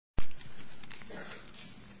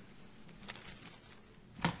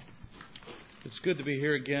It's good to be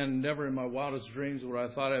here again. Never in my wildest dreams would I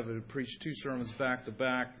thought I would preach two sermons back to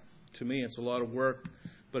back. To me, it's a lot of work,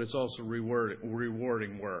 but it's also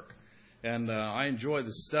rewarding work. And I enjoy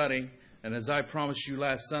the study. And as I promised you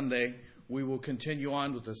last Sunday, we will continue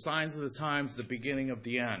on with the signs of the times, the beginning of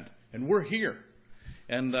the end. And we're here.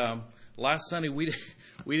 And last Sunday, we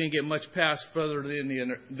didn't get much past further than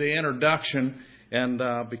the introduction, and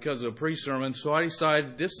because of the pre-sermon. So I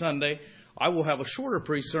decided this Sunday I will have a shorter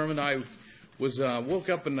pre-sermon. I woke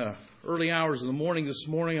up in the early hours of the morning this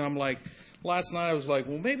morning, and last night I was like,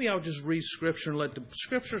 well, maybe I'll just read Scripture and let the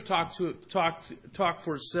Scripture talk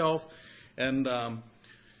for itself. And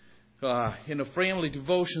in the family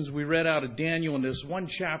devotions, we read out of Daniel, and this one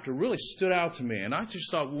chapter really stood out to me. And I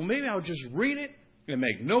just thought, well, maybe I'll just read it and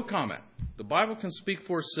make no comment. The Bible can speak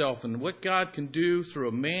for itself, and what God can do through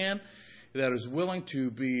a man that is willing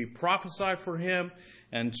to be prophesied for him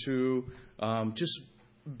and to just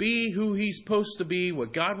be who he's supposed to be,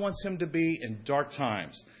 what God wants him to be in dark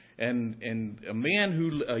times. And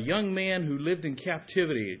a young man who lived in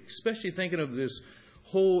captivity, especially thinking of this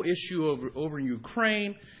whole issue over in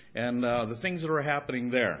Ukraine and the things that are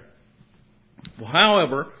happening there. Well,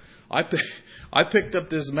 however, I picked up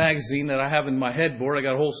this magazine that I have in my headboard. I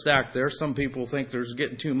got a whole stack there. Some people think there's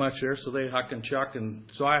getting too much there, so they huck and chuck, and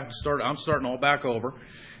so I'm starting all back over.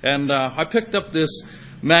 And I picked up this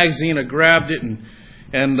magazine. I grabbed it,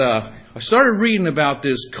 and I started reading about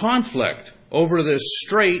this conflict over this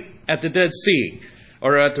strait at the Dead Sea,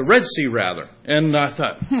 or at the Red Sea rather. And I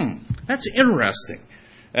thought, that's interesting.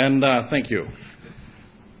 And thank you.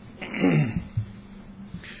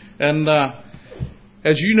 And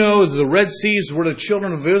as you know, the Red Sea is where the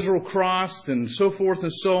children of Israel crossed, and so forth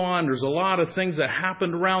and so on. There's a lot of things that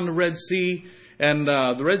happened around the Red Sea. And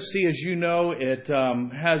the Red Sea, as you know, it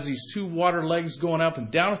has these two water legs going up, and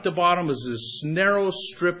down at the bottom is this narrow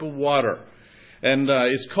strip of water. And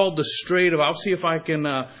it's called the Strait of, I'll see if I can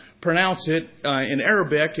pronounce it. In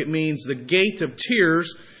Arabic, it means the Gate of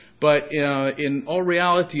Tears, but in all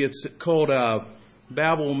reality, it's called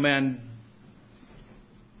Bab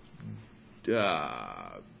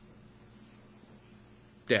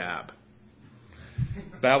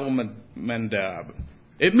el-Mandab.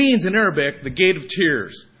 It means in Arabic, the Gate of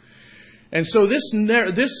Tears. And so this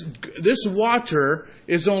water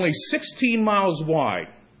is only 16 miles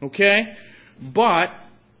wide, okay? But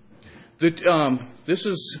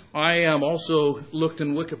I am also looked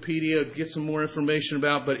in Wikipedia to get some more information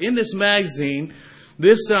about. But in this magazine,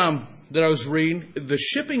 that I was reading, the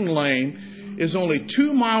shipping lane is only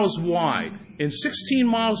 2 miles wide. In 16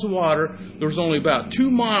 miles of water, there's only about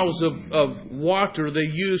 2 miles of water they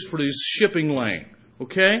use for this shipping lane.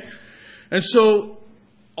 Okay? And so,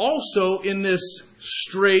 also in this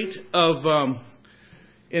strait of,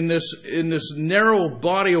 in this narrow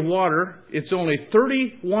body of water, it's only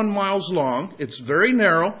 31 miles long. It's very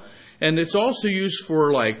narrow. And it's also used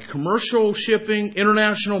for like commercial shipping,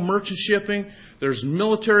 international merchant shipping. There's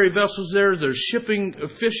military vessels there. There's fishing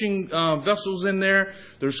vessels in there.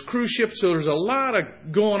 There's cruise ships. So there's a lot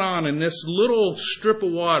of going on in this little strip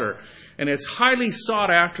of water. And it's highly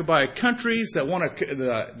sought after by countries that want to.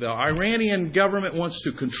 The Iranian government wants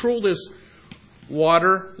to control this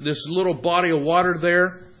water, this little body of water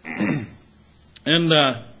there. And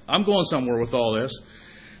I'm going somewhere with all this.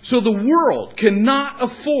 So the world cannot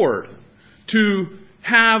afford to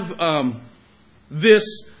have this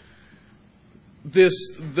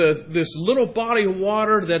little body of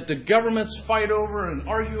water that the governments fight over and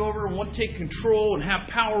argue over and want to take control and have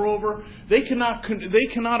power over. They cannot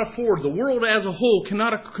afford, the world as a whole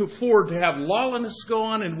cannot afford to have lawlessness go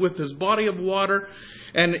on and with this body of water.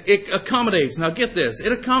 And it accommodates, now get this,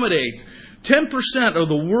 it accommodates 10% of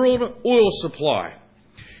the world oil supply.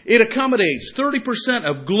 It accommodates 30%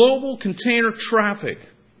 of global container traffic.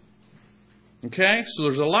 Okay? So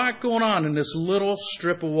there's a lot going on in this little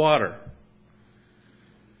strip of water.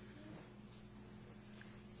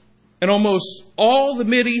 And almost all the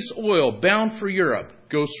Mideast oil bound for Europe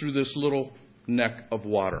goes through this little neck of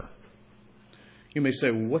water. You may say,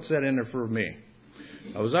 well, what's that in there for me?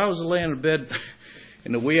 As I was laying in bed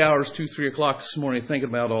in the wee hours, 2, 3 o'clock this morning, thinking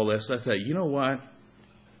about all this, I thought, you know what?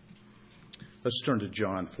 Let's turn to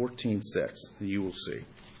John 14:6, and you will see.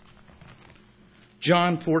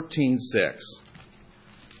 John 14:6.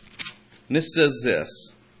 And this says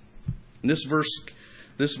this. And this verse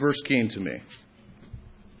came to me.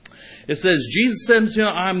 It says, Jesus said unto him,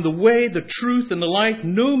 I am the way, the truth, and the life.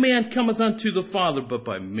 No man cometh unto the Father but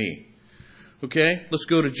by me. Okay, let's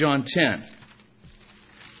go to John 10.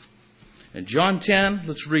 In John 10,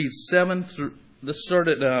 let's read 7 through. Let's start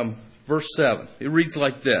at verse 7. It reads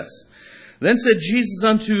like this. Then said Jesus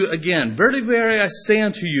unto again, Verily, verily, I say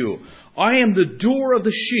unto you, I am the door of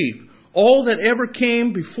the sheep. All that ever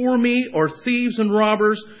came before me are thieves and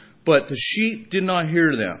robbers, but the sheep did not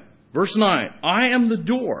hear them. Verse 9, I am the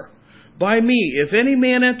door. By me, if any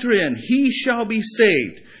man enter in, he shall be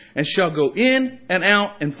saved, and shall go in and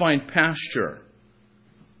out and find pasture.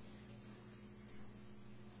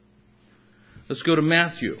 Let's go to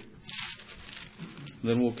Matthew.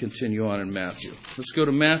 Then we'll continue on in Matthew. Let's go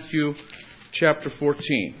to Matthew chapter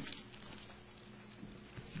 14.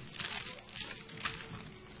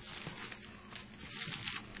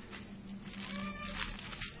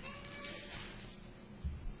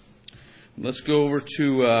 Let's go over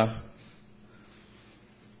to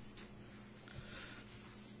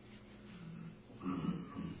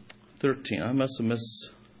 13. I must have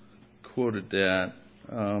misquoted that.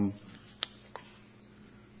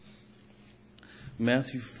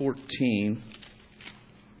 Matthew 14.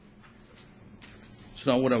 It's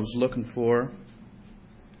not what I was looking for.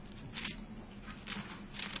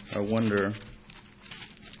 I wonder.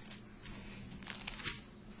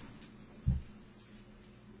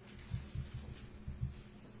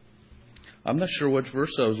 I'm not sure which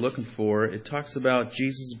verse I was looking for. It talks about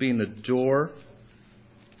Jesus being the door.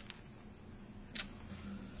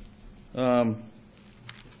 Bummer.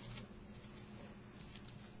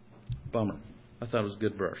 I thought it was a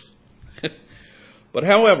good verse. But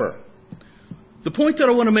however, the point that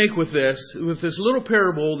I want to make with this little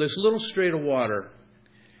parable, this little strait of water,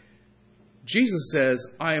 Jesus says,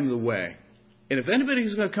 I am the way. And if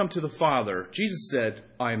anybody's going to come to the Father, Jesus said,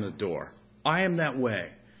 I am the door. I am that way.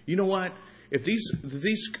 You know what? If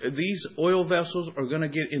these oil vessels are going to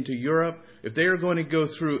get into Europe, if they are going to go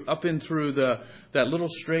up in through that little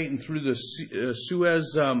strait and through the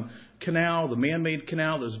Suez Canal, the man-made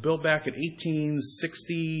canal that was built back in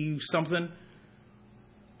 1860 something,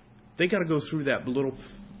 they got to go through that little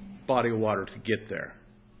body of water to get there.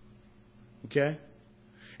 Okay?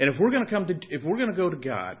 And if we're going to go to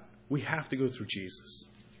God, we have to go through Jesus.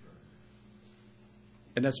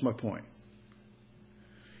 And that's my point.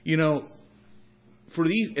 You know,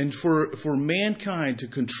 for mankind to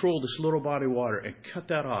control this little body of water and cut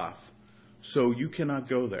that off, so you cannot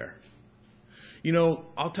go there. You know,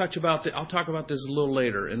 I'll talk about this a little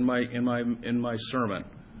later in my sermon.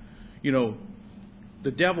 You know,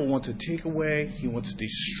 the devil wants to take away, he wants to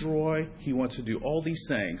destroy, he wants to do all these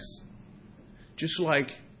things, just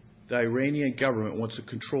like the Iranian government wants to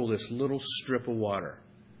control this little strip of water.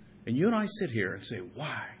 And you and I sit here and say,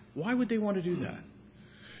 why? Why would they want to do that?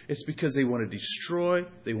 It's because they want to destroy,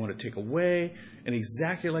 they want to take away, and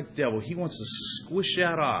exactly like the devil, he wants to squish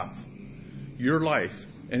that off your life.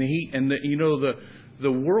 And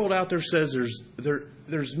the world out there says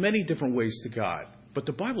there's many different ways to God, but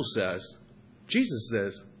the Bible says, Jesus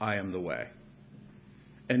says, I am the way.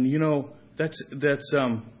 And you know, that's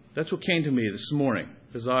what came to me this morning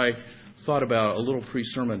as I thought about a little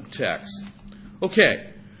pre-sermon text. Okay.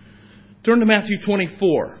 Turn to Matthew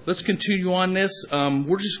 24. Let's continue on this.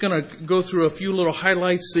 We're just going to go through a few little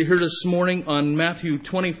highlights here this morning on Matthew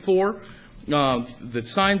 24. The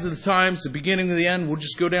signs of the times, the beginning and the end. We'll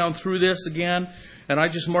just go down through this again. And I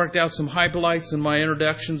just marked out some highlights in my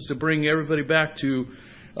introductions to bring everybody back to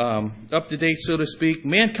up to date, so to speak.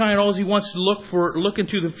 Mankind always wants to look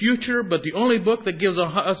into the future, but the only book that gives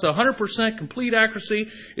us 100% complete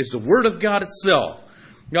accuracy is the Word of God itself.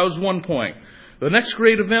 That was one point. The next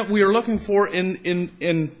great event we are looking for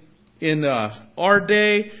in our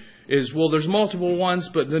day is, well, there's multiple ones,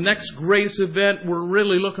 but the next greatest event we're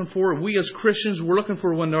really looking for, we as Christians, we're looking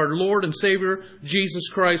for when our Lord and Savior, Jesus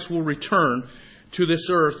Christ, will return to this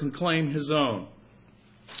earth and claim His own.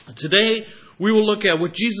 Today, we will look at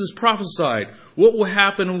what Jesus prophesied, what will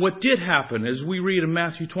happen and what did happen, as we read in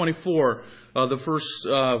Matthew 24, the first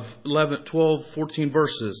 11, 12, 14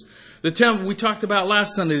 verses. The temple we talked about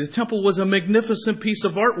last Sunday, the temple was a magnificent piece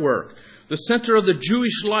of artwork, the center of the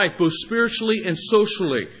Jewish life, both spiritually and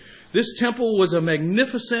socially. This temple was a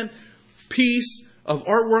magnificent piece of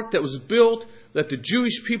artwork that was built that the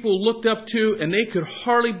Jewish people looked up to, and they could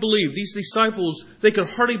hardly believe, these disciples, they could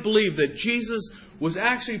hardly believe that Jesus was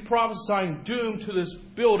actually prophesying doom to this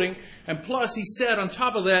building. And plus, he said on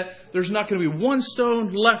top of that, there's not going to be one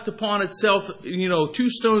stone left upon itself, two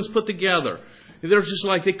stones put together. They're just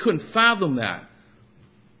like, they couldn't fathom that.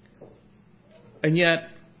 And yet,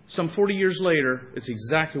 some 40 years later, it's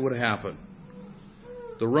exactly what happened.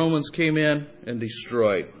 The Romans came in and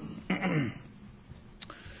destroyed.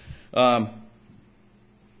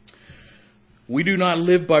 We do not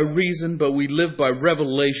live by reason, but we live by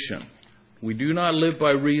revelation. We do not live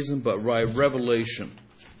by reason, but by revelation.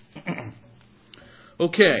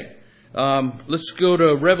 Okay. Let's go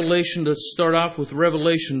to Revelation to start off with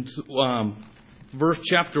Revelation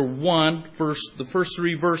chapter 1, the first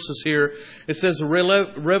 3 verses here. It says,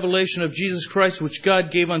 the revelation of Jesus Christ, which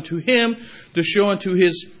God gave unto him to show unto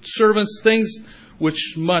his servants things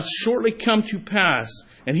which must shortly come to pass.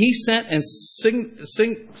 And he sent and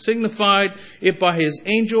signified it by his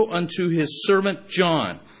angel unto his servant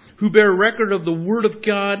John, who bare record of the word of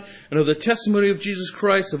God and of the testimony of Jesus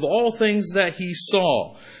Christ, of all things that he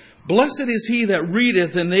saw. Blessed is he that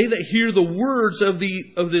readeth, and they that hear the words of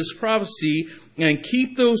this prophecy, and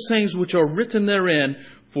keep those things which are written therein,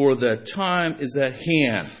 for the time is at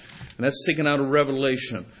hand. And that's taken out of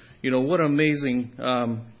Revelation. You know, what an amazing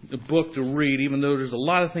book to read, even though there's a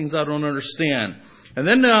lot of things I don't understand. And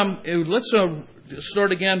then let's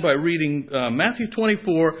start again by reading Matthew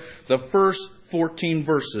 24, the first 14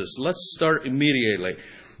 verses. Let's start immediately.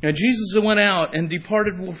 And Jesus went out and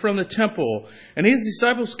departed from the temple, and his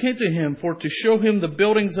disciples came to him for to show him the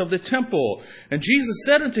buildings of the temple. And Jesus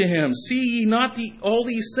said unto him, See ye not all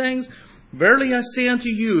these things? Verily I say unto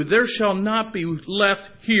you, there shall not be left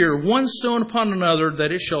here one stone upon another,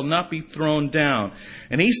 that it shall not be thrown down.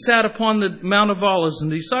 And he sat upon the Mount of Olives,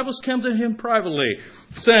 and the disciples came to him privately,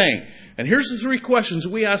 saying, and here's the 3 questions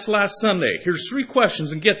we asked last Sunday. Here's 3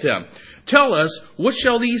 questions, and get them. Tell us, what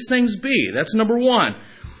shall these things be? That's number 1.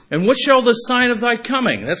 And what shall the sign of thy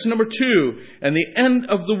coming? That's number 2. And the end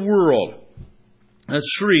of the world.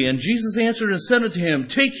 That's 3. And Jesus answered and said unto him,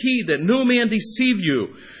 Take heed that no man deceive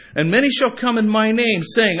you. And many shall come in my name,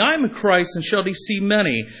 saying, I am Christ, and shall deceive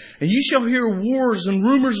many. And ye shall hear wars and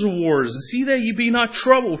rumors of wars. And see that ye be not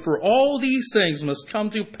troubled, for all these things must come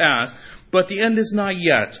to pass, but the end is not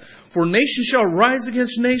yet. For nation shall rise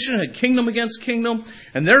against nation, and kingdom against kingdom,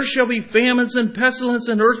 and there shall be famines and pestilence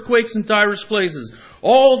and earthquakes in divers places.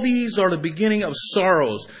 All these are the beginning of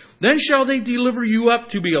sorrows. Then shall they deliver you up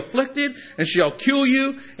to be afflicted, and shall kill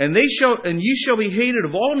you, and ye shall be hated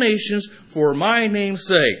of all nations for my name's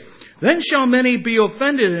sake. Then shall many be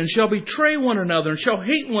offended, and shall betray one another, and shall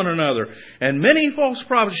hate one another. And many false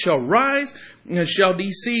prophets shall rise, and shall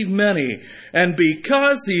deceive many. And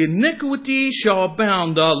because the iniquity shall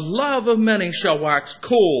abound, the love of many shall wax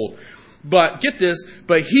cold. But, get this,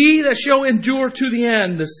 but he that shall endure to the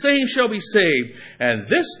end, the same shall be saved. And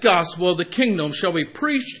this gospel of the kingdom shall be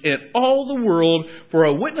preached in all the world for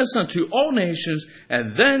a witness unto all nations,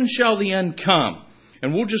 and then shall the end come.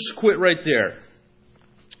 And we'll just quit right there.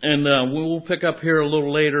 And we'll pick up here a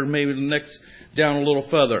little later, maybe the next down a little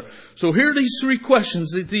further. So here are these 3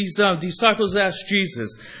 questions that these disciples asked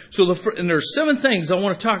Jesus. And there's 7 things I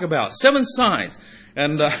want to talk about, 7 signs.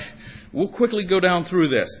 And we'll quickly go down through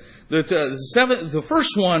this. The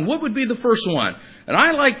first one, what would be the first one? And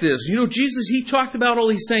I like this. You know, Jesus, he talked about all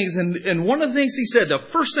these things. And one of the things he said, the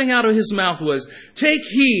first thing out of his mouth was, Take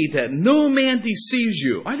heed that no man deceives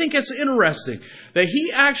you. I think that's interesting that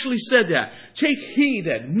he actually said that. Take heed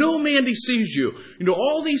that no man deceives you. You know,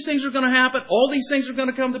 all these things are going to happen. All these things are going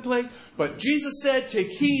to come to play. But Jesus said,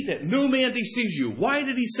 take heed that no man deceives you. Why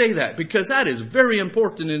did he say that? Because that is very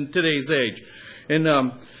important in today's age.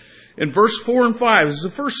 And, in verse 4 and 5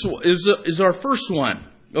 is our first one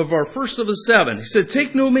of our first of the 7. He said,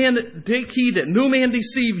 Take heed that no man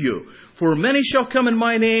deceive you, for many shall come in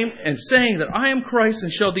my name, and saying that I am Christ,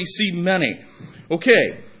 and shall deceive many.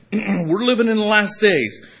 Okay, we're living in the last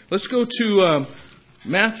days. Let's go to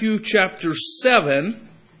Matthew chapter 7.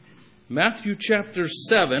 Matthew chapter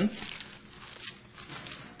 7,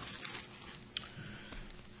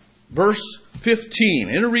 verse 15.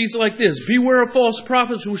 And it reads like this. Beware of false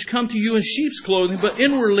prophets which come to you in sheep's clothing, but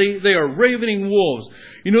inwardly they are ravening wolves.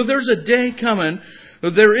 You know, there's a day coming.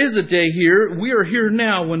 There is a day here. We are here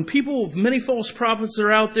now when many false prophets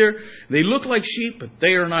are out there. They look like sheep, but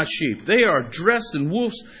they are not sheep. They are dressed in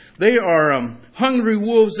wolves. They are hungry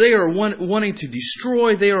wolves. They are wanting to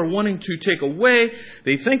destroy. They are wanting to take away.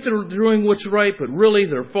 They think they're doing what's right, but really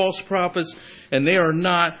they're false prophets. And they are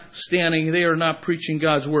not standing, they are not preaching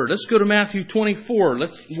God's word. Let's go to Matthew 24.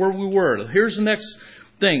 Where we were. Here's the next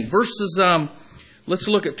thing. Let's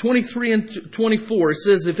look at 23 and 24. It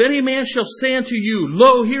says, If any man shall say unto you,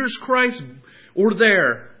 Lo, here's Christ, or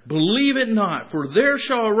there, believe it not. For there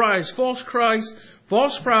shall arise false Christs,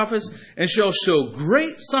 false prophets, and shall show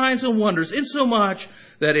great signs and wonders, insomuch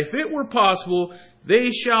that if it were possible,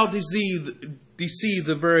 they shall deceive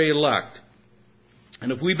the very elect.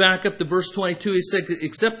 And if we back up to verse 22, he said,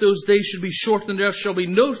 Except those days should be shortened, there shall be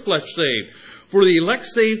no flesh saved. For the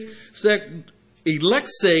elect's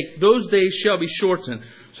sake, those days shall be shortened.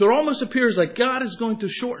 So it almost appears like God is going to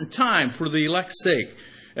shorten time for the elect's sake.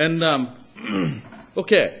 And,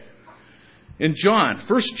 okay. In John,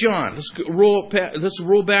 1 John, let's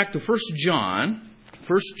roll back to 1 John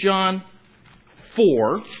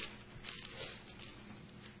 4,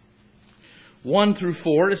 1 through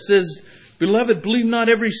 4. It says, Beloved, believe not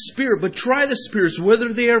every spirit, but try the spirits,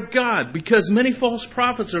 whether they are of God, because many false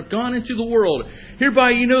prophets are gone into the world.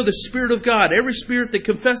 Hereby you know the Spirit of God. Every spirit that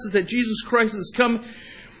confesses that Jesus Christ has come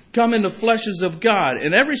in the flesh is of God.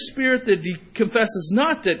 And every spirit that confesses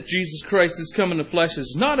not that Jesus Christ has come in the flesh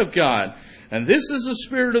is not of God. And this is the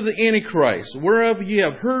spirit of the Antichrist, whereof ye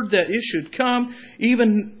have heard that it should come,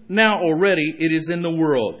 even now already it is in the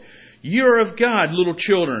world. Ye are of God, little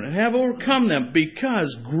children, and have overcome them,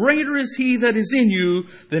 because greater is He that is in you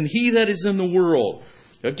than he that is in the world.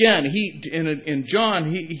 Again, in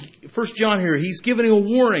John, 1 John here, he's giving a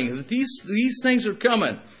warning that these things are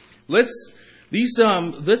coming. Let's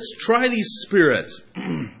try these spirits.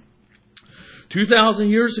 2,000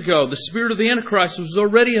 years ago, the spirit of the Antichrist was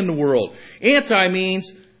already in the world. Anti means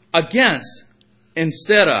against,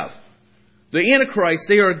 instead of. The Antichrist,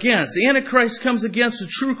 they are against. The Antichrist comes against the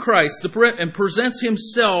true Christ and presents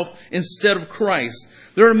himself instead of Christ.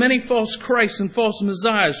 There are many false Christs and false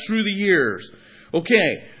messiahs through the years.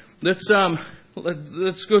 Okay, let's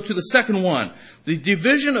go to the second one. The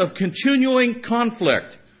division of continuing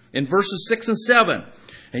conflict in verses 6 and 7.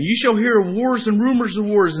 And ye shall hear of wars and rumors of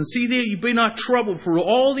wars, and see that ye be not troubled, for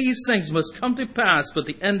all these things must come to pass, but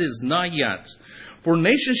the end is not yet. For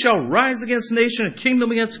nation shall rise against nation, and kingdom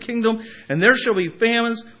against kingdom, and there shall be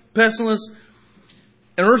famines, pestilence,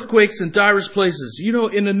 and earthquakes in divers places. You know,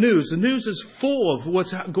 in the news is full of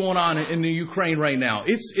what's going on in the Ukraine right now.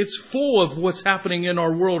 It's full of what's happening in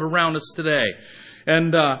our world around us today.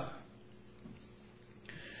 And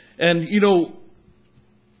you know,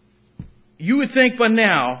 you would think by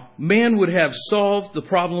now man would have solved the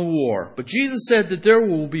problem of war. But Jesus said that there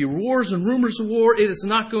will be wars and rumors of war. It is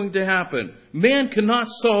not going to happen. Man cannot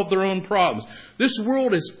solve their own problems. This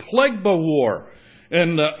world is plagued by war.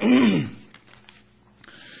 And,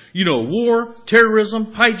 you know, war,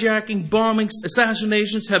 terrorism, hijacking, bombings,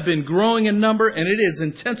 assassinations have been growing in number, and it is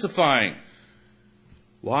intensifying.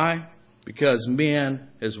 Why? Because man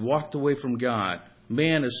has walked away from God.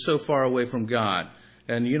 Man is so far away from God.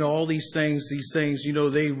 And, you know, all these things, you know,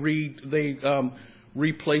 they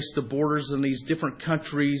replace the borders in these different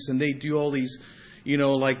countries, and they do all these, you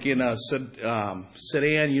know, like in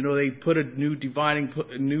Sudan, you know, they put a new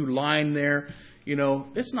line there. You know,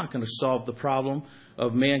 it's not going to solve the problem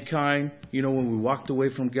of mankind, you know, when we walked away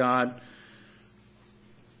from God.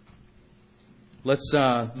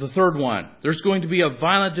 The third one. There's going to be a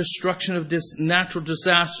violent destruction of natural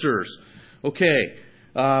disasters. Okay.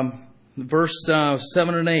 Verse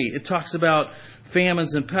 7 and 8, it talks about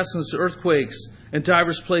famines and pestilence, earthquakes, and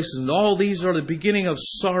divers places. And all these are the beginning of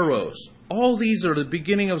sorrows. All these are the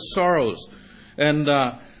beginning of sorrows. And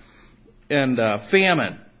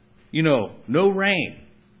famine. You know, no rain.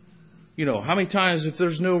 You know, how many times if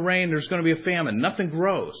there's no rain, there's going to be a famine. Nothing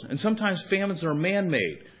grows. And sometimes famines are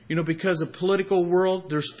man-made. You know, because of political world,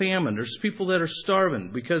 there's famine. There's people that are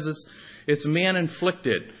starving because it's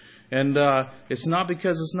man-inflicted. And it's not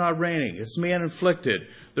because it's not raining. It's man-inflicted.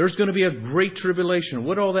 There's going to be a great tribulation.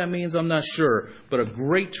 What all that means, I'm not sure. But a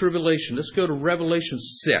great tribulation. Let's go to Revelation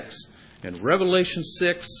 6. In Revelation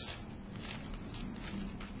 6,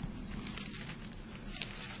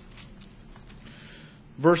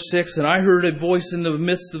 verse 6, And I heard a voice in the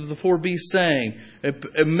midst of the four beasts saying,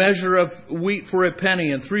 a measure of wheat for a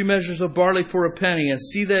penny, and 3 measures of barley for a penny, and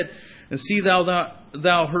see thou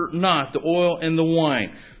hurt not the oil and the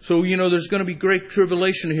wine. So, you know, there's going to be great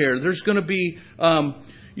tribulation here. There's going to be,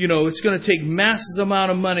 you know, it's going to take massive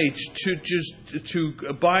amount of money to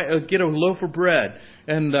get a loaf of bread.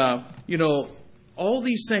 And, you know, all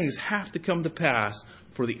these things have to come to pass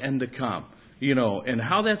for the end to come. You know, and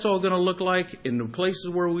how that's all going to look like in the places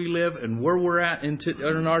where we live and where we're at in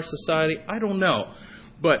our society, I don't know.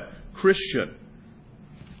 But, Christian,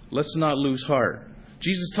 let's not lose heart.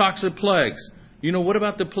 Jesus talks of plagues. You know, what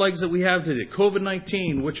about the plagues that we have today?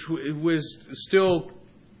 COVID-19, which was still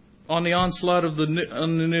on the onslaught on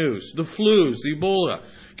the news. The flus, the Ebola,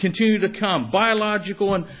 continue to come.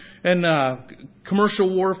 Biological and commercial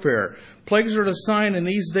warfare. Plagues are the sign in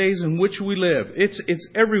these days in which we live. It's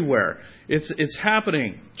everywhere. It's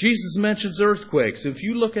happening. Jesus mentions earthquakes. If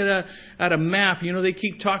you look at a map, you know, they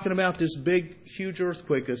keep talking about this big, huge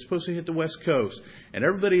earthquake that's supposed to hit the West Coast. And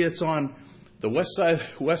everybody that's on the west side,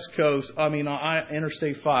 West Coast,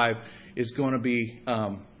 Interstate 5 is going to be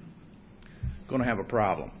going to have a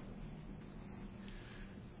problem.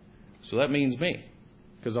 So that means me,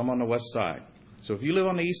 because I'm on the west side. So if you live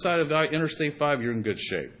on the east side of Interstate 5, you're in good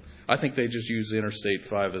shape. I think they just use Interstate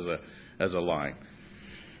 5 as a line.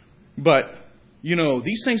 But,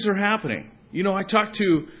 these things are happening. I talked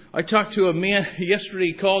to a man yesterday.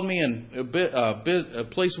 He called me in a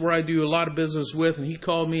place where I do a lot of business with, and he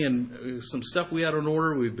called me and some stuff we had on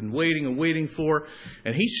order we've been waiting and waiting for,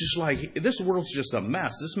 and he's just like, this world's just a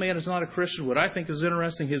mess. This man is not a Christian. What I think is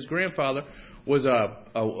interesting, his grandfather was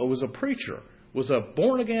a preacher, was a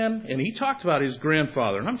born again, and he talked about his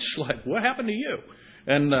grandfather, and I'm just like, what happened to you?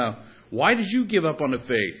 And why did you give up on the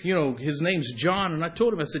faith? His name's John, and I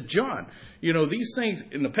told him, I said, John, these things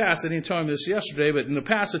in the past, I didn't tell him this yesterday, but in the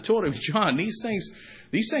past I told him, John, these things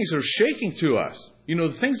are shaking to us.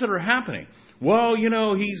 The things that are happening. Well,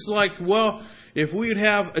 he's like, well, if we'd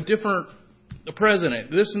have a different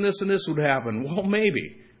president, this and this and this would happen. Well,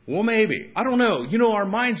 maybe. I don't know. Our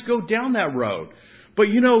minds go down that road. But,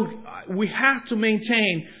 we have to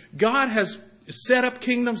maintain, God has set up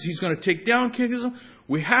kingdoms. He's going to take down kingdoms.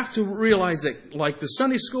 We have to realize that, like the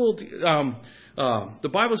Sunday school, the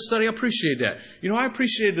Bible study, I appreciate that. I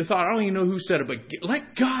appreciated the thought. I don't even know who said it, but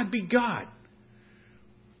let God be God.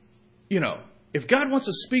 If God wants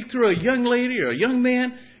to speak through a young lady or a young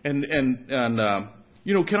man, and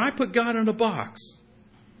can I put God in a box?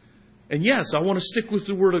 And yes, I want to stick with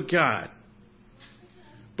the Word of God.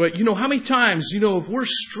 But how many times, if we're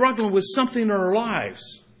struggling with something in our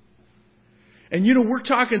lives, and we're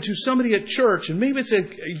talking to somebody at church, and maybe it's a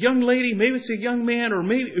young lady, maybe it's a young man, or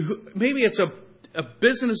maybe it's a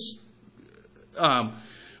business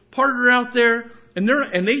partner out there, and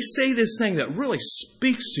they say this thing that really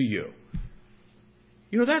speaks to you.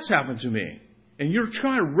 That's happened to me. And you're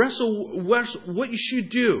trying to wrestle what you should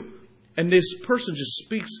do, and this person just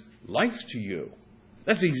speaks life to you.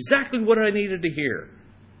 That's exactly what I needed to hear.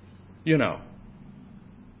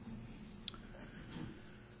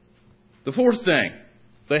 The fourth thing,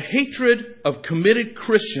 the hatred of committed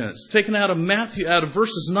Christians, taken out of Matthew, out of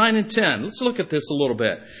verses 9 and 10. Let's look at this a little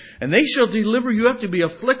bit. And they shall deliver you up to be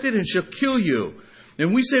afflicted and shall kill you.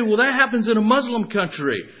 And we say, well, that happens in a Muslim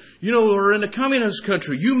country, or in a communist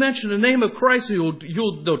country. You mention the name of Christ,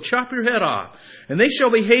 they'll chop your head off. And they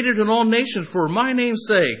shall be hated in all nations for my name's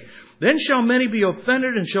sake. Then shall many be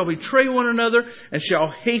offended and shall betray one another and shall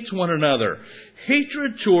hate one another.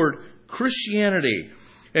 Hatred toward Christianity.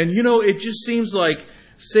 And it just seems like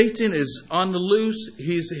Satan is on the loose.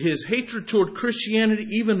 His hatred toward Christianity,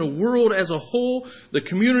 even the world as a whole, the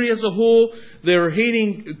community as a whole, they're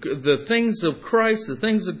hating the things of Christ, the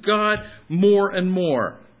things of God, more and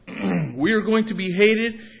more. We are going to be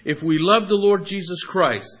hated if we love the Lord Jesus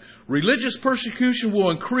Christ. Religious persecution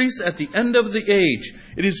will increase at the end of the age.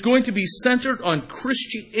 It is going to be centered on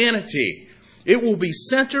Christianity. It will be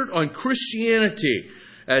centered on Christianity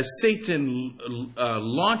as Satan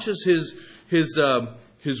launches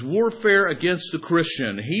his warfare against the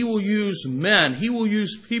Christian. He will use men. He will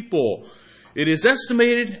use people. It is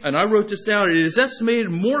estimated, and I wrote this down, it is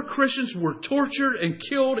estimated more Christians were tortured and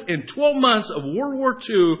killed in 12 months of World War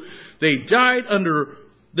II than died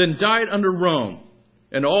under Rome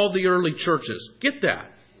and all the early churches. Get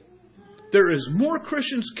that. There is more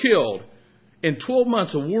Christians killed in 12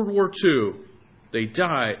 months of World War II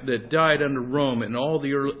that died under Rome and all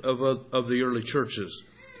the early churches.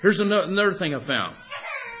 Here's another thing I found.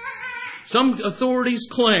 Some authorities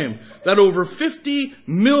claim that over 50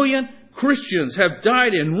 million Christians have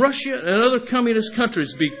died in Russia and other communist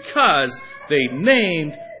countries because they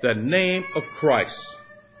named the name of Christ.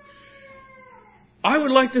 I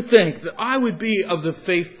would like to think that I would be of the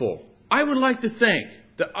faithful. I would like to think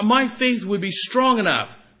that my faith would be strong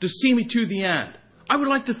enough to see me to the end. I would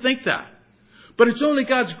like to think that. But it's only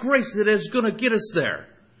God's grace that is going to get us there.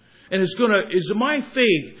 And is my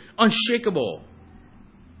faith unshakable?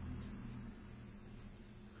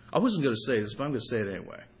 I wasn't going to say this, but I'm going to say it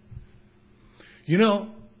anyway.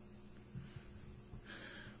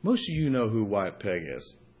 Most of you know who Wyatt Pegg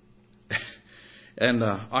is. And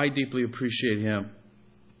I deeply appreciate him.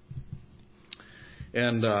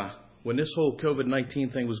 And when this whole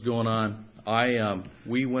COVID-19 thing was going on,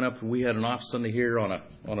 we went up. We had an off Sunday here on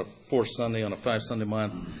a fourth Sunday on a 5 Sunday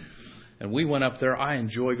month, and we went up there. I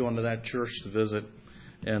enjoy going to that church to visit,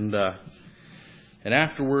 and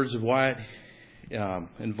afterwards, Wyatt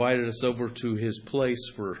invited us over to his place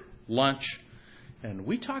for lunch, and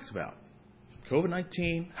we talked about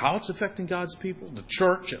COVID-19, how it's affecting God's people, the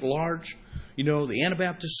church at large, the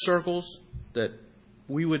Anabaptist circles that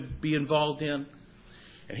we would be involved in.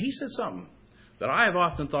 And he said something that I have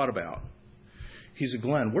often thought about. He said,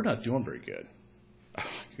 Glenn, we're not doing very good.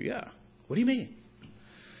 Yeah. What do you mean?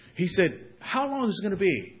 He said, how long is it going to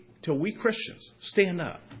be till we Christians stand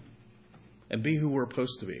up and be who we're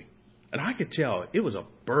supposed to be? And I could tell it was a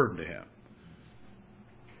burden to him.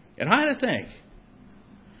 And I had to think,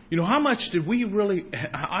 how much did we really...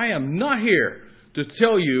 I am not here to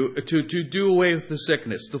tell you to do away with the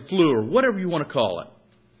sickness, the flu, or whatever you want to call it.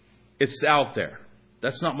 It's out there.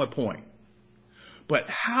 That's not my point. But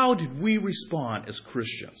how did we respond as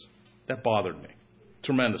Christians? That bothered me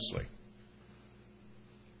tremendously.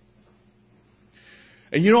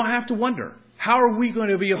 And I have to wonder, how are we going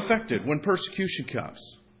to be affected when persecution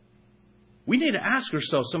comes? We need to ask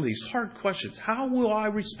ourselves some of these hard questions. How will I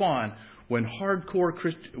respond when hardcore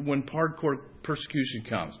persecution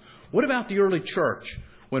comes? What about the early church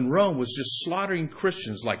when Rome was just slaughtering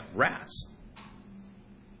Christians like rats?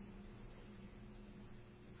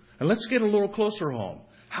 And let's get a little closer home.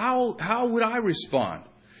 How would I respond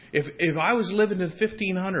if I was living in the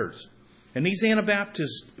 1500s and these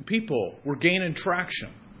Anabaptist people were gaining traction?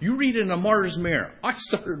 You read in a Martyr's Mirror. I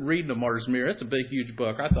started reading a Martyr's Mirror. It's a big, huge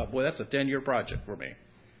book. I thought, boy, that's a 10-year project for me.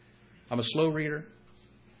 I'm a slow reader.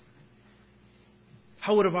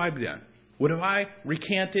 How would have I done? Would have I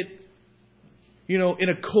recanted, in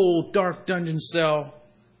a cold, dark dungeon cell?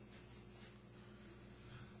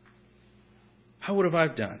 How would have I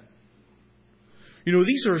done?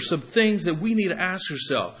 These are some things that we need to ask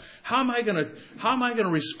ourselves. How am I going to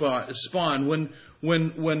respond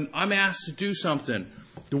when I'm asked to do something?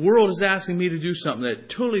 The world is asking me to do something that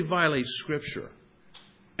totally violates Scripture.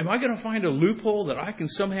 Am I going to find a loophole that I can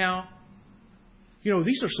somehow...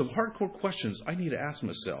 these are some hardcore questions I need to ask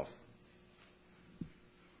myself.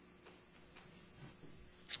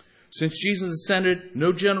 Since Jesus ascended,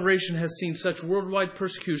 no generation has seen such worldwide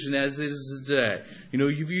persecution as it is today.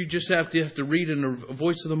 You just have to read in the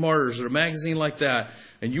Voice of the Martyrs or a magazine like that,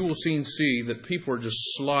 and you will soon see that people are just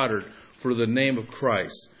slaughtered for the name of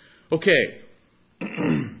Christ. Okay.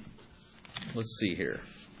 Let's see here.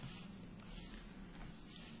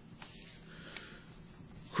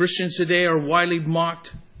 Christians today are widely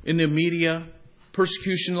mocked in the media.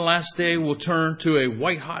 Persecution the last day will turn to a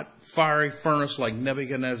white-hot, fiery furnace like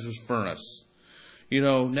Nebuchadnezzar's furnace.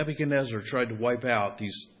 Nebuchadnezzar tried to wipe out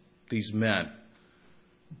these men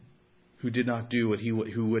who did not do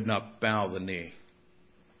who would not bow the knee.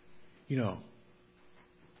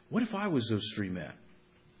 What if I was those three men?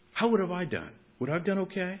 How would have I done? Would I have done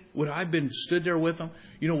okay? Would I have been stood there with them?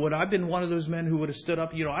 Would I have been one of those men who would have stood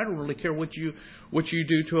up? I don't really care what you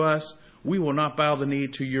do to us. We will not bow the knee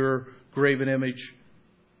to your graven image.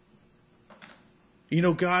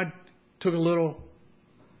 God took a little...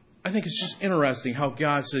 I think it's just interesting how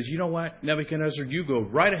God says, you know what, Nebuchadnezzar, you go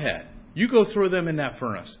right ahead. You go throw them in that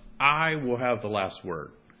furnace. I will have the last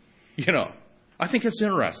word. I think it's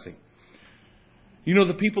interesting.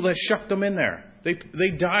 The people that shucked them in there,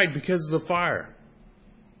 they died because of the fire.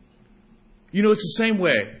 It's the same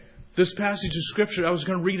way. This passage of Scripture I was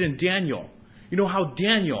going to read in Daniel. How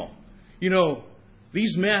Daniel,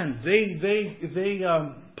 these men, they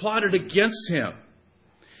plotted against him.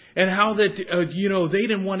 And how that, they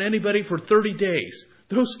didn't want anybody for 30 days.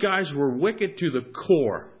 Those guys were wicked to the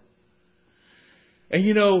core. And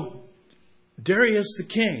Darius the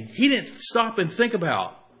king, he didn't stop and think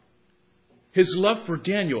about his love for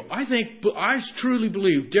Daniel. I truly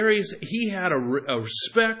believe Darius, he had a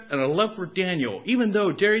respect and a love for Daniel, even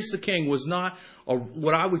though Darius the king was not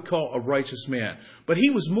what I would call a righteous man. But he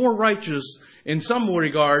was more righteous in some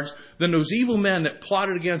regards than those evil men that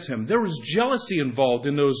plotted against him. There was jealousy involved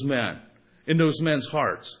in those men's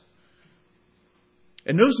hearts.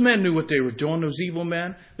 And those men knew what they were doing, those evil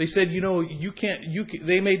men. They said,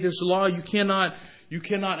 they made this law, you cannot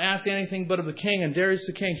ask anything but of the king. And Darius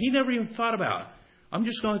the king, he never even thought about it. I'm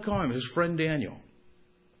just going to call him his friend Daniel.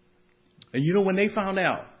 And when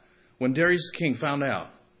Darius the king found out,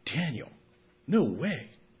 Daniel, no way.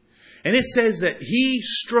 And it says that he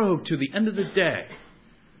strove to the end of the day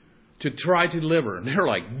to try to deliver. And they're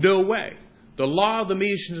like, no way. The law of the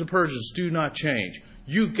Medes and the Persians do not change.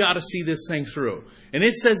 You got to see this thing through. And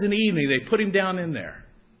it says in the evening, they put him down in there.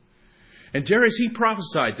 And Darius, he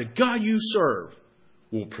prophesied, the God you serve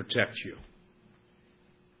will protect you.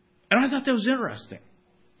 And I thought that was interesting.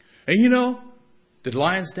 And the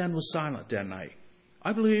lion's den was silent that night.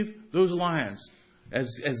 I believe those lions,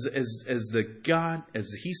 as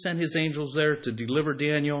he sent his angels there to deliver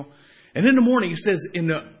Daniel. And in the morning, he says, in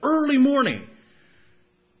the early morning,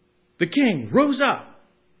 the king rose up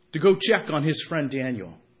to go check on his friend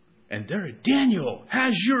Daniel. And there, Daniel,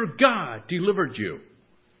 has your God delivered you?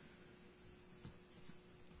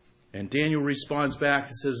 And Daniel responds back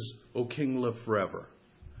and says, O king, live forever.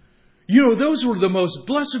 Those were the most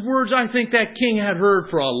blessed words I think that king had heard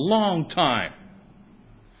for a long time.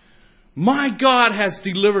 My God has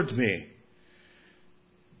delivered me.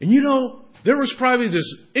 And there was probably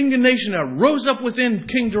this indignation that rose up within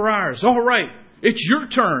King Darius. All right, it's your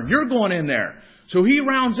turn. You're going in there. So he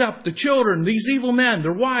rounds up the children, these evil men,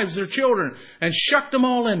 their wives, their children, and shucked them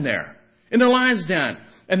all in there, in the lion's den.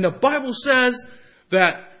 And the Bible says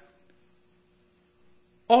that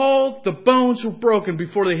all the bones were broken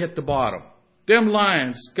before they hit the bottom. Them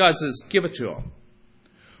lions, God says, give it to them.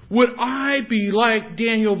 Would I be like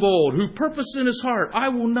Daniel of old, who purposed in his heart, I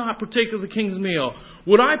will not partake of the king's meal?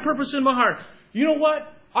 Would I purpose in my heart, you know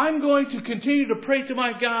what? I'm going to continue to pray to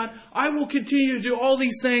my God. I will continue to do all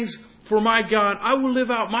these things for my God. I will live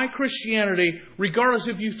out my Christianity regardless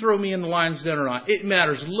if you throw me in the lion's den or not. It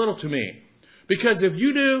matters little to me. Because if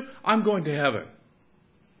you do, I'm going to heaven.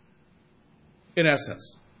 In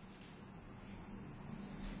essence.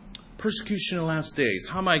 Persecution in the last days.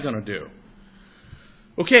 How am I going to do?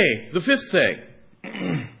 Okay, the fifth thing.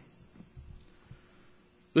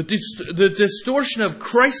 The distortion of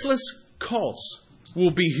Christless cults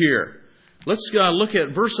will be here. Let's look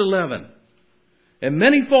at verse 11. And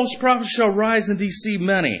many false prophets shall rise and deceive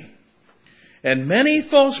many. And many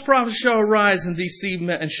false prophets shall arise and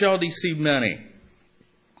shall deceive many.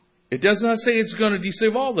 It does not say it's going to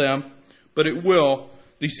deceive all them, but it will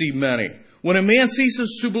deceive many. When a man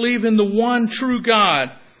ceases to believe in the one true God,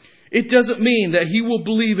 it doesn't mean that he will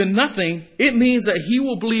believe in nothing. It means that he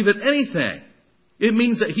will believe in anything. It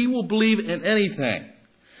means that he will believe in anything.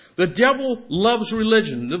 The devil loves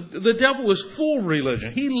religion. The devil is full of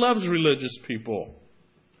religion. He loves religious people.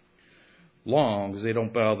 Long as they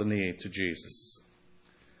don't bow the knee to Jesus.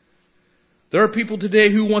 There are people today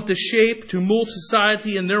who want to mold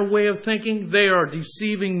society in their way of thinking. They are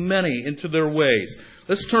deceiving many into their ways.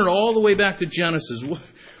 Let's turn all the way back to Genesis.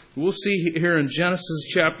 We'll see here in Genesis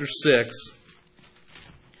chapter 6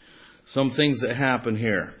 some things that happen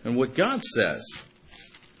here and what God says.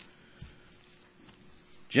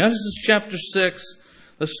 Genesis chapter 6,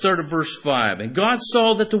 let's start at verse 5. And God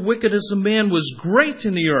saw that the wickedness of man was great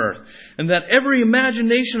in the earth, and that every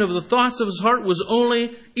imagination of the thoughts of his heart was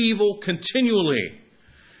only evil continually.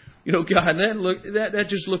 You know, God, that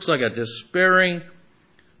just looks like a despairing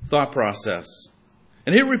thought process.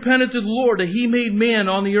 And he repented to the Lord that he made man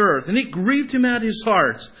on the earth, and it grieved him at his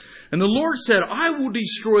heart. And the Lord said, I will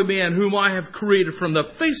destroy man whom I have created from the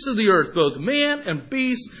face of the earth, both man and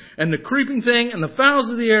beast, and the creeping thing, and the fowls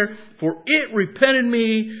of the air, for it repented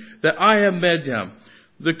me that I have made them.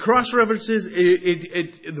 The cross references,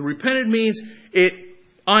 the repented means,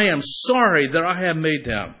 I am sorry that I have made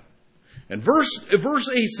them. And verse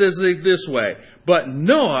 8 says it this way, but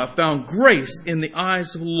Noah found grace in the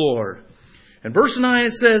eyes of the Lord. And verse 9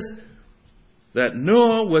 it says that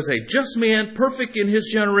Noah was a just man, perfect in his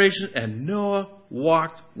generation, and Noah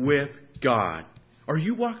walked with God. Are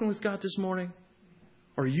you walking with God this morning?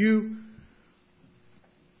 Are you?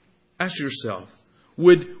 Ask yourself,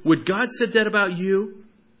 would God said that about you?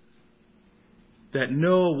 That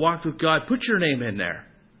Noah walked with God? Put your name in there.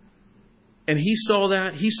 And he saw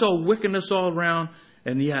that. He saw wickedness all around,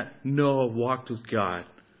 and yet Noah walked with God.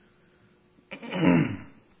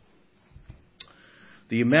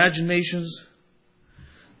 The imaginations,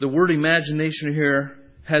 the word imagination here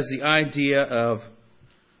has the idea of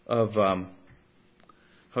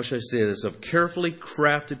how should I say this, of carefully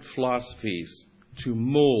crafted philosophies to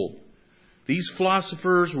mold. These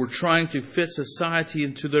philosophers were trying to fit society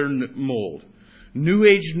into their mold. New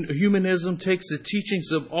Age humanism takes the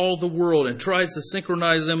teachings of all the world and tries to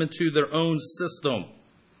synchronize them into their own system.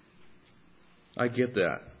 I get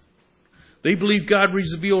that. They believe God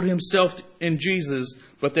revealed himself in Jesus,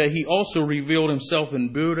 but that he also revealed himself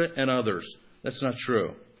in Buddha and others. That's not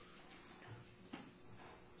true.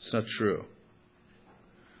 It's not true.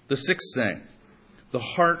 The sixth thing, the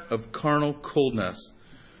heart of carnal coldness.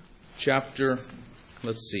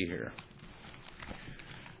 Let's see here.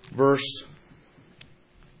 Verse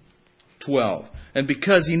 12. And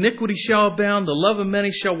because iniquity shall abound, the love of many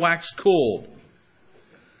shall wax cold.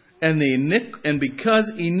 And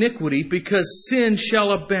because sin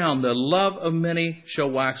shall abound, the love of many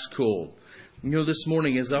shall wax cold. You know, this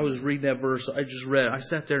morning as I was reading that verse, I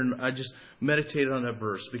sat there and I just meditated on that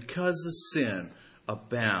verse. Because sin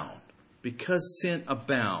abounds,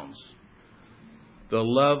 the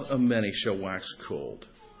love of many shall wax cold.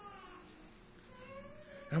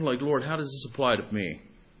 And I'm like, Lord, how does this apply to me?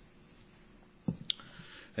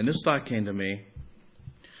 And this thought came to me.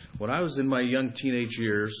 When I was in my young teenage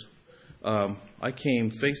years, I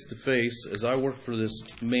came face to face as I worked for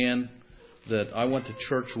this man that I went to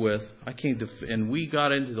church with. And we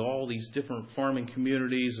got into all these different farming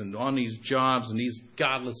communities and on these jobs, and these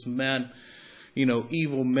godless men,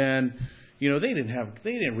 evil men, they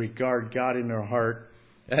didn't regard God in their heart.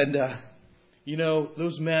 And You know,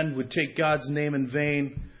 those men would take God's name in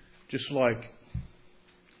vain, just like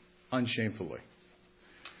unshamefully.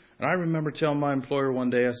 And I remember telling my employer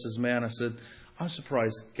one day, I says, man, I said, I'm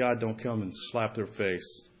surprised God don't come and slap their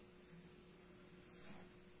face.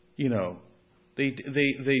 You know,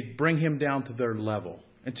 they bring him down to their level.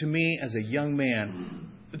 And to me, as a young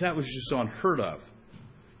man, that was just unheard of.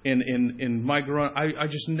 In my growing, I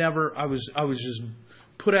was just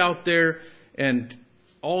put out there, and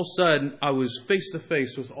all of a sudden I was face to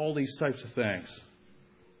face with all these types of things.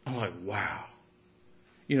 I'm like, wow.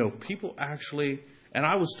 You know, people actually, and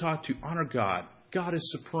I was taught to honor God. God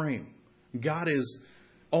is supreme. God is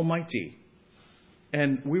almighty.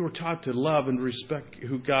 And we were taught to love and respect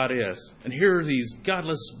who God is. And here are these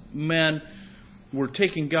godless men were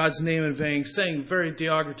taking God's name in vain, saying very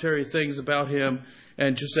derogatory things about him,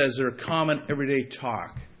 and just as their common everyday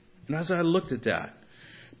talk. And as I looked at that,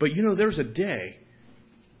 but you know, there's a day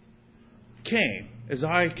came as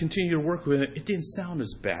I continued to work with it, it didn't sound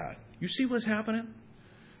as bad. You see what's happening?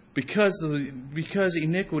 Because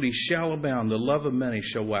iniquity shall abound, the love of many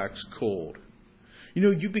shall wax cold. You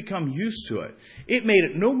know, you become used to it. It made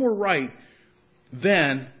it no more right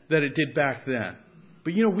then than it did back then.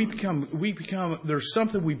 But you know, we become. There's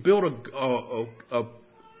something, we build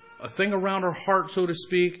a thing around our heart, so to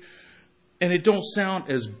speak, and it don't sound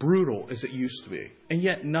as brutal as it used to be. And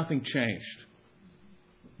yet nothing changed.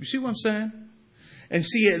 You see what I'm saying? And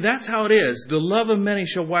see, that's how it is. The love of many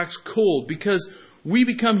shall wax cold, because we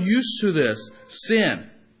become used to this sin,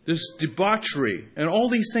 this debauchery, and all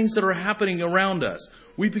these things that are happening around us.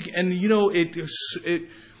 And you know,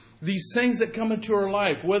 these things that come into our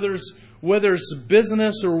life, whether it's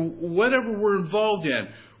business or whatever we're involved in,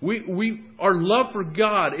 our love for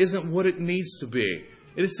God isn't what it needs to be.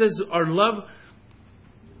 It says the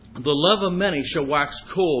love of many shall wax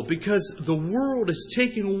cold, because the world is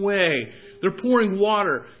taking away. They're pouring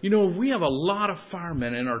water. You know, we have a lot of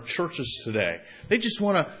firemen in our churches today. They just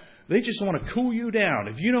want to cool you down.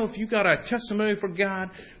 If you got a testimony for God,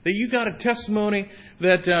 that you got a testimony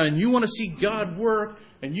that you want to see God work,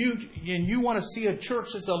 and you want to see a church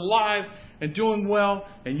that's alive and doing well,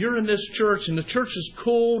 and you're in this church and the church is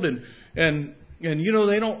cold, and you know,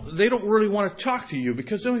 they don't really want to talk to you,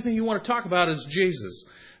 because the only thing you want to talk about is Jesus.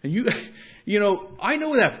 And you know, I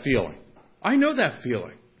know that feeling.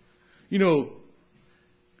 You know,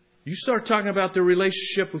 you start talking about their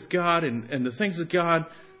relationship with God and the things of God,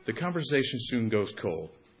 the conversation soon goes cold.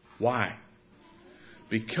 Why?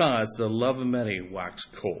 Because the love of many wax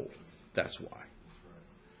cold. That's why.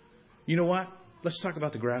 You know what? Let's talk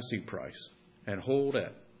about the grass seed price and hold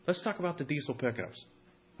it. Let's talk about the diesel pickups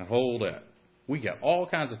and hold it. We got all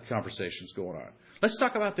kinds of conversations going on. Let's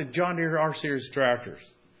talk about the John Deere R-Series tractors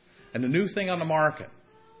and the new thing on the market.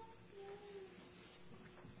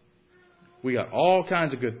 We got all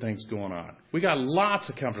kinds of good things going on. We got lots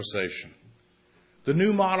of conversation. The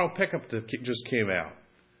new model pickup that just came out.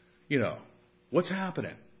 You know, what's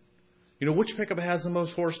happening? You know, which pickup has the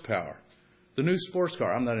most horsepower? The new sports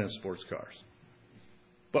car. I'm not into sports cars.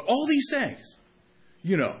 But all these things,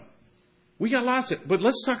 you know, we got lots of. But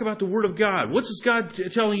let's talk about the Word of God. What is God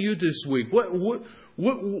telling you this week? Where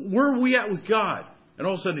are we at with God? And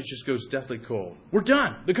all of a sudden it just goes deathly cold. We're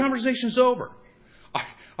done. The conversation's over.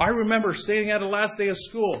 I remember standing at the last day of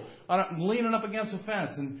school, leaning up against a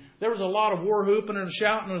fence, and there was a lot of war whooping and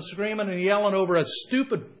shouting and screaming and yelling over a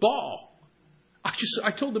stupid ball.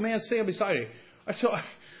 I told the man standing beside me, I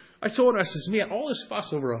told him, I says, man, all this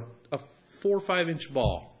fuss over a 4 or 5 inch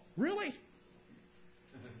ball. Really?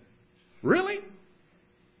 Really?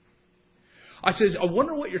 I said, I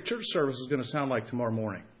wonder what your church service is going to sound like tomorrow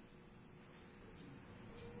morning.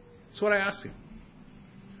 That's what I asked him.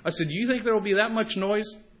 I said, do you think there will be that much noise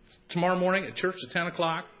tomorrow morning at church at 10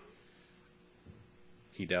 o'clock?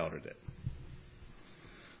 He doubted it.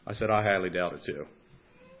 I said, I highly doubt it too.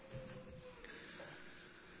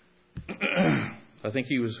 I think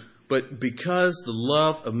he was, but because the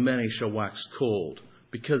love of many shall wax cold,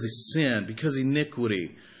 because of sin, because of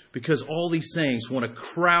iniquity, because all these things want to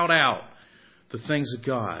crowd out the things of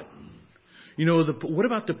God. You know, what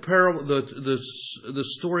about the parable, the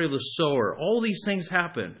story of the sower? All these things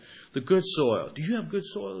happen. The good soil. Do you have good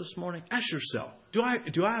soil this morning? Ask yourself, do I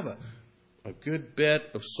have a good bed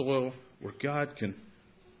of soil where God can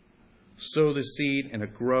sow the seed and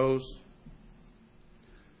it grows?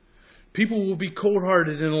 People will be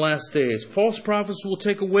cold-hearted in the last days. False prophets will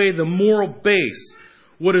take away the moral base.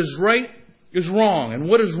 What is right is wrong, and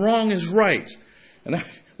what is wrong is right. And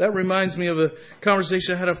that reminds me of a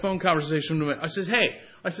conversation. I had a phone conversation with him. I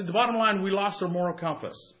said, the bottom line, we lost our moral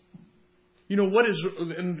compass. You know,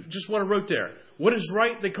 and just what I wrote there. What is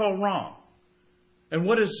right, they call wrong. And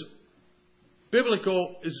what is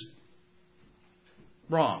biblical is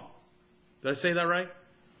wrong. Did I say that right?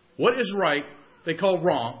 What is right, they call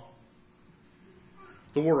wrong,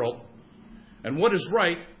 the world. And what is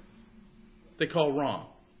right, they call wrong.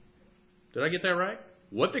 Did I get that right?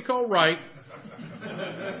 What they call right,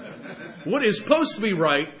 what is supposed to be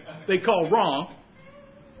right, they call wrong.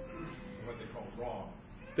 What they call wrong,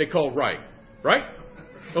 they call right. Right?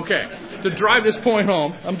 Okay. To drive this point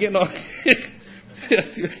home, I'm getting off.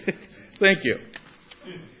 Thank you.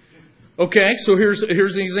 Okay, so here's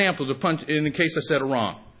an example to punch in case I said it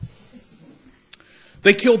wrong.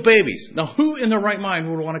 They kill babies. Now, who in their right mind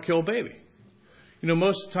would want to kill a baby?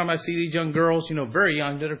 Most of the time I see these young girls, very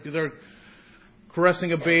young, they're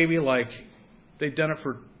caressing a baby like they've done it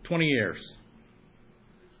for 20 years.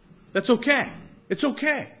 That's okay. It's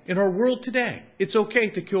okay. In our world today, it's okay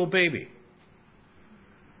to kill a baby.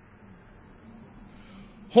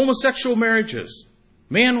 Homosexual marriages,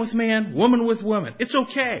 man with man, woman with woman, it's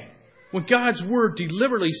okay. When God's Word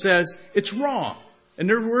deliberately says it's wrong, and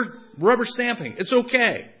their word rubber stamping, it's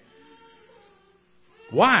okay.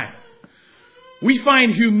 Why? We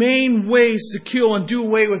find humane ways to kill and do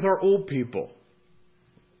away with our old people.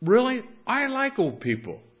 Really? I like old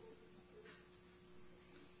people.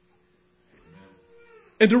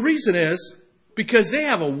 And the reason is because they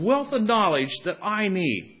have a wealth of knowledge that I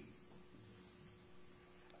need.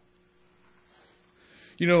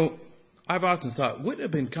 I've often thought, wouldn't it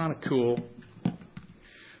have been kind of cool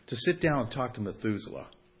to sit down and talk to Methuselah?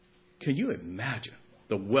 Can you imagine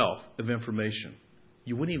the wealth of information?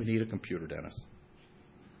 You wouldn't even need a computer, Dennis.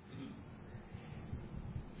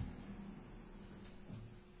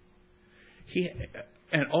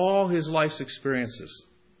 And all his life's experiences,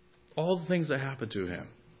 all the things that happened to him.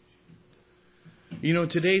 In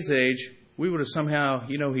today's age, we would have somehow,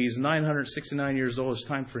 he's 969 years old. It's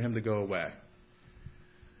time for him to go away.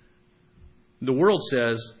 The world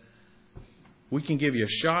says, we can give you a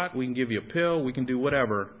shot, we can give you a pill, we can do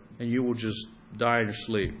whatever, and you will just die in your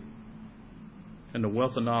sleep. And the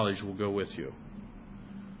wealth of knowledge will go with you.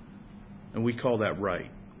 And we call that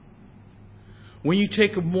right. When you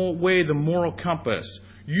take away the moral compass,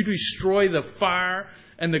 you destroy the fire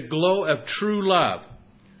and the glow of true love.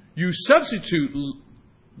 You substitute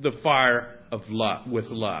the fire of love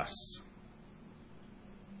with lust.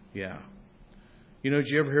 Yeah. Did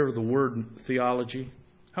you ever hear of the word theology?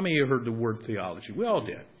 How many of you heard the word theology? We all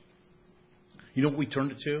did. You know what we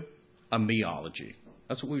turned it to? A meology.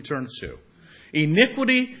 That's what we turned it to.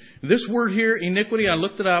 Iniquity, this word here, iniquity, I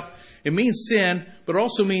looked it up. It means sin, but it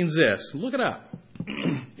also means this. Look it up.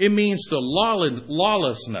 It means the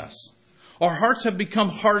lawlessness. Our hearts have become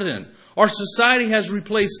hardened. Our society has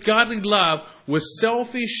replaced godly love with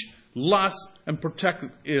selfish lust and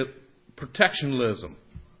protectionism.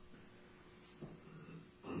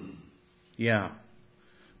 Yeah.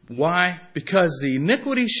 Why? Because the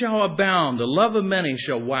iniquity shall abound, the love of many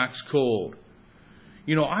shall wax cold.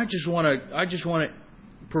 I just want to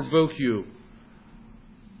provoke you,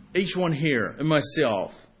 each one here, and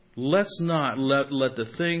myself. Let's not let the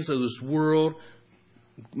things of this world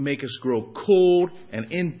make us grow cold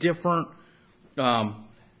and indifferent,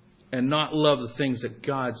 and not love the things that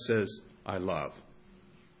God says I love.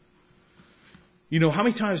 How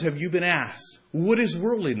many times have you been asked, what is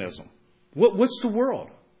worldlinism? What's the world?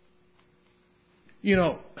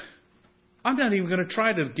 I'm not even going to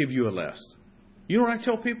try to give you a list. You know what I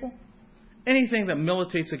tell people? Anything that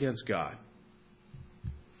militates against God,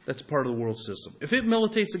 that's part of the world system. If it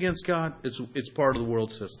militates against God, it's part of the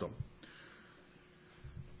world system.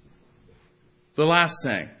 The last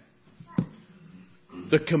thing,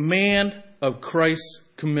 the command of Christ's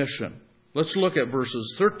commission. Let's look at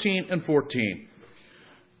verses 13 and 14.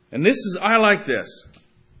 And I like this.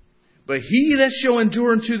 But he that shall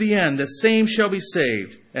endure unto the end, the same shall be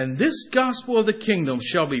saved. And this gospel of the kingdom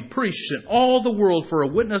shall be preached in all the world for a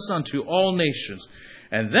witness unto all nations.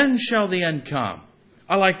 And then shall the end come.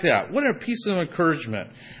 I like that. What a piece of encouragement.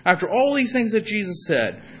 After all these things that Jesus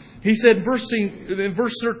said, he said in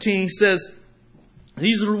verse 13, he says,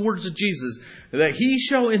 these are the words of Jesus, that he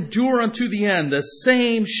shall endure unto the end, the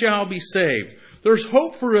same shall be saved. There's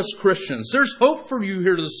hope for us Christians. There's hope for you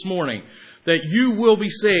here this morning, that you will be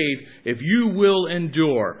saved if you will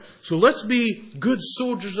endure. So let's be good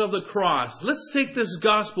soldiers of the cross. Let's take this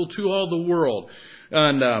gospel to all the world.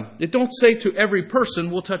 And it don't say to every person.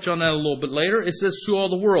 We'll touch on that a little bit later. It says to all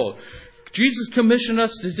the world. Jesus commissioned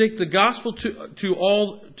us to take the gospel to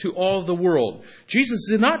all the world. Jesus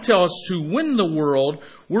did not tell us to win the world.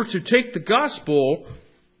 We're to take the gospel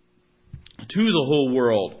to the whole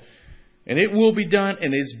world. And it will be done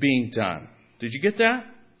and is being done. Did you get that?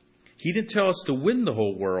 He didn't tell us to win the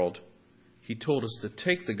whole world. He told us to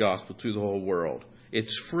take the gospel to the whole world.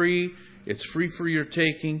 It's free. It's free for your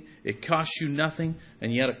taking. It costs you nothing,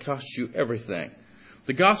 and yet it costs you everything.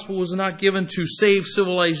 The gospel was not given to save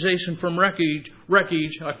civilization from wreckage.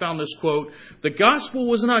 I found this quote. The gospel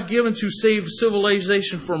was not given to save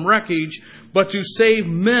civilization from wreckage, but to save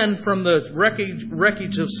men from the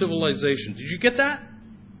wreckage of civilization. Did you get that?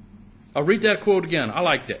 I'll read that quote again. I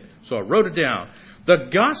liked it, so I wrote it down. The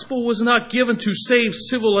gospel was not given to save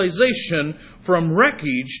civilization from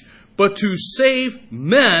wreckage, but to save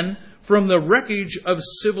men from the wreckage of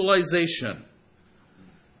civilization.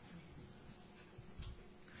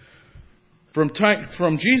 From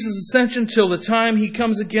Jesus' ascension till the time He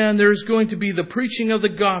comes again, there's going to be the preaching of the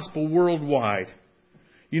gospel worldwide.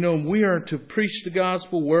 You know, we are to preach the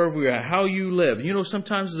gospel wherever we are, how you live. You know,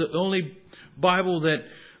 sometimes the only Bible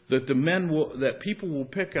that people will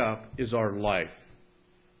pick up is our life.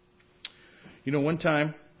 You know, one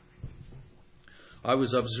time I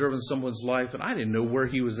was observing someone's life and I didn't know where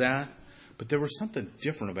he was at, but there was something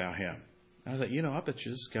different about him. And I thought, you know, I bet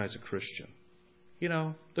you this guy's a Christian. You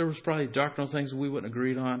know, there was probably doctrinal things we wouldn't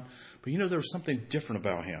agreed on, but you know, there was something different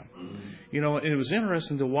about him. You know, and it was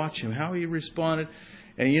interesting to watch him, how he responded.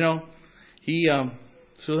 And you know,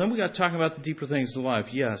 so then we got talking about the deeper things in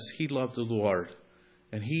life. Yes, he loved the Lord,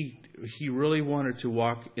 and he really wanted to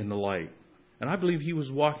walk in the light. And I believe he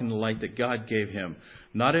was walking the light that God gave him.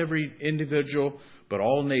 Not every individual, but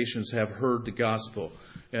all nations have heard the gospel.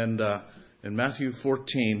 And in Matthew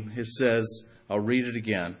 14, it says, I'll read it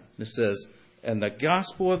again. It says, and the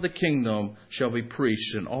gospel of the kingdom shall be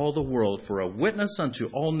preached in all the world for a witness unto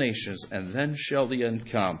all nations, and then shall the end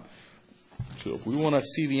come. So if we want to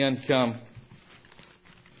see the end come,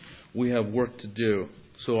 we have work to do.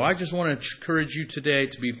 So I just want to encourage you today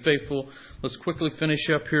to be faithful. Let's quickly finish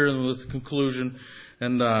up here with the conclusion.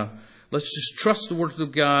 And let's just trust the word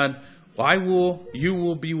of God. You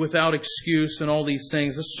will be without excuse and all these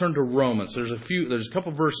things. Let's turn to Romans. There's a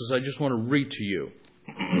couple verses I just want to read to you.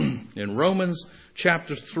 In Romans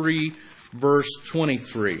chapter 3, verse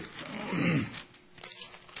 23.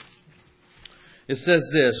 It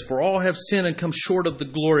says this, for all have sinned and come short of the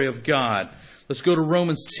glory of God. Let's go to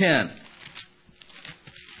Romans 10.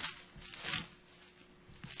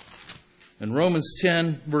 In Romans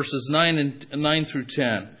 10, verses 9 through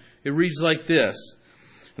 10, it reads like this.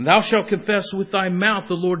 And thou shalt confess with thy mouth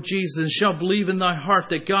the Lord Jesus, and shalt believe in thy heart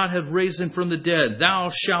that God hath raised him from the dead. Thou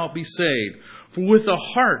shalt be saved. For with the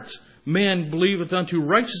heart man believeth unto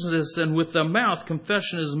righteousness, and with the mouth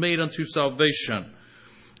confession is made unto salvation.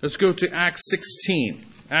 Let's go to Acts 16.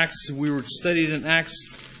 We were studying in Acts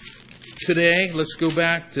today. Let's go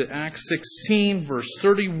back to Acts 16, verse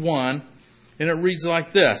 31. And it reads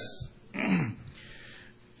like this.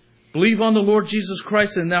 Believe on the Lord Jesus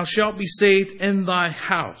Christ, and thou shalt be saved in thy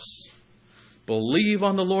house. Believe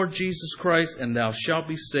on the Lord Jesus Christ, and thou shalt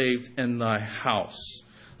be saved in thy house.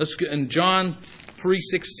 Let's go in John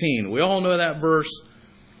 3:16. We all know that verse.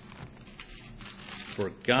 For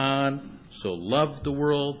God so loved the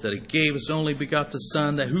world that He gave His only begotten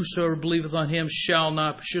Son, that whosoever believeth on Him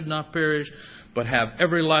should not perish, but have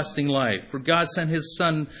everlasting life. For God sent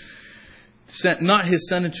not His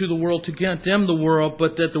Son into the world to condemn the world,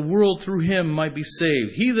 but that the world through Him might be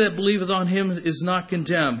saved. He that believeth on Him is not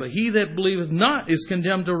condemned, but he that believeth not is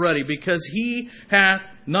condemned already, because he hath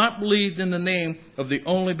not believed in the name of the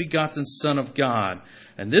only begotten Son of God.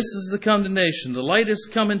 And this is the condemnation. The light is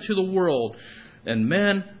come into the world, and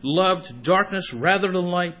men loved darkness rather than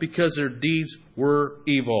light, because their deeds were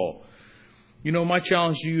evil. You know, my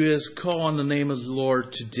challenge to you is call on the name of the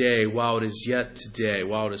Lord today, while it is yet today,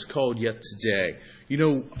 while it is called yet today. You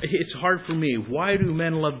know, it's hard for me. Why do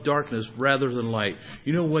men love darkness rather than light?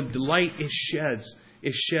 You know, when the light it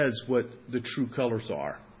sheds what the true colors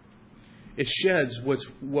are. It sheds what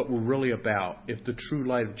we're really about if the true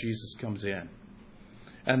light of Jesus comes in.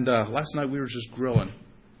 And last night we were just grilling,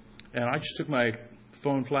 and I just took my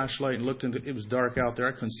phone flashlight and looked into it. It was dark out there.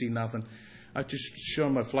 I couldn't see nothing. I just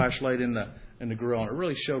shone my flashlight in the grill, and it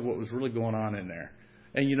really showed what was really going on in there.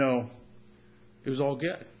 And, you know, it was all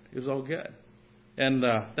good. It was all good. And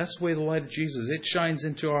that's the way the light of Jesus, it shines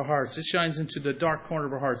into our hearts. It shines into the dark corner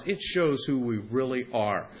of our hearts. It shows who we really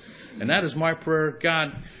are. And that is my prayer.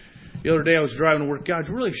 God, the other day I was driving to work. God,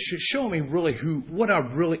 really show me really what I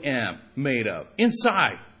really am made of.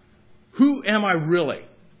 Inside. Who am I really?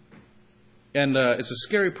 And it's a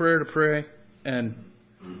scary prayer to pray.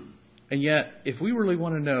 And yet, if we really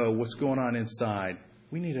want to know what's going on inside,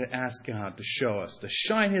 we need to ask God to show us, to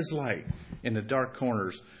shine His light in the dark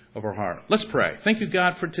corners of our heart. Let's pray. Thank you,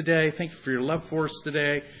 God, for today. Thank you for your love for us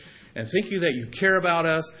today. And thank you that you care about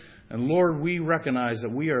us. And Lord, we recognize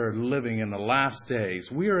that we are living in the last days.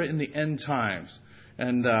 We are in the end times.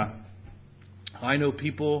 And I know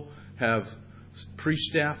people have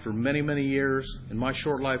preached that for many, many years in my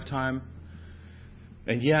short lifetime.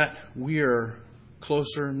 And yet we are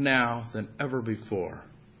closer now than ever before.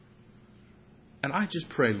 And I just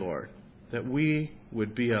pray, Lord, that we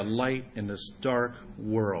would be a light in this dark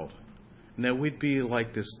world. And that we'd be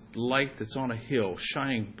like this light that's on a hill,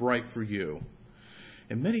 shining bright for you.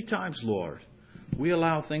 And many times, Lord, we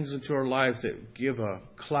allow things into our lives that give a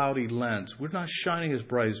cloudy lens. We're not shining as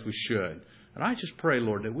bright as we should. And I just pray,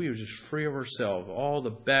 Lord, that we would just free of ourselves, all the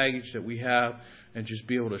baggage that we have, and just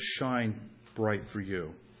be able to shine bright for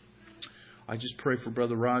you. I just pray for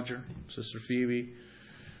Brother Roger, Sister Phoebe,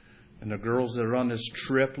 and the girls that are on this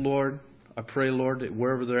trip, Lord. I pray, Lord, that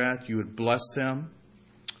wherever they're at, you would bless them.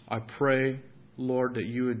 I pray, Lord, that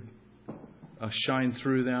you would shine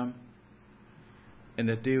through them and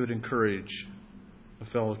that they would encourage a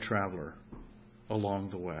fellow traveler along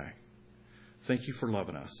the way. Thank you for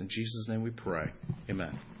loving us. In Jesus' name we pray.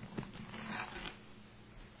 Amen.